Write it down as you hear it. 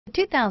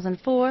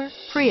2004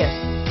 Prius.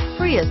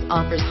 Prius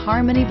offers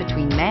harmony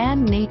between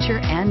man, nature,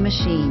 and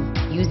machine.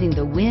 Using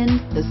the wind,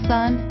 the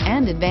sun,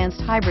 and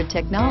advanced hybrid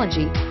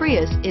technology,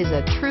 Prius is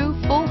a true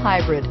full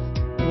hybrid.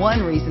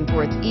 One reason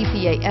for its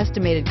EPA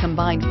estimated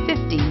combined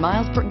 50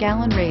 miles per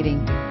gallon rating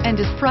and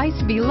is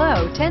priced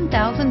below $10,000.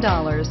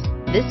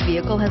 This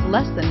vehicle has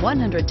less than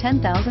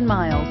 110,000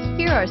 miles.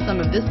 Here are some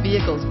of this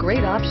vehicle's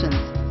great options: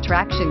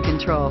 traction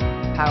control,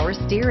 power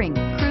steering,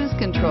 cruise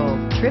control,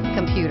 trip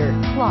computer,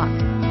 clock,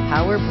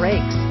 power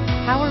brakes,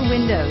 power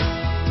windows,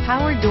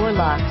 power door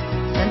locks,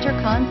 center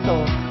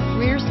console,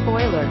 rear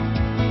spoiler.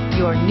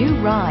 Your new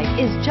ride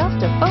is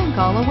just a phone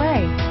call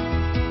away.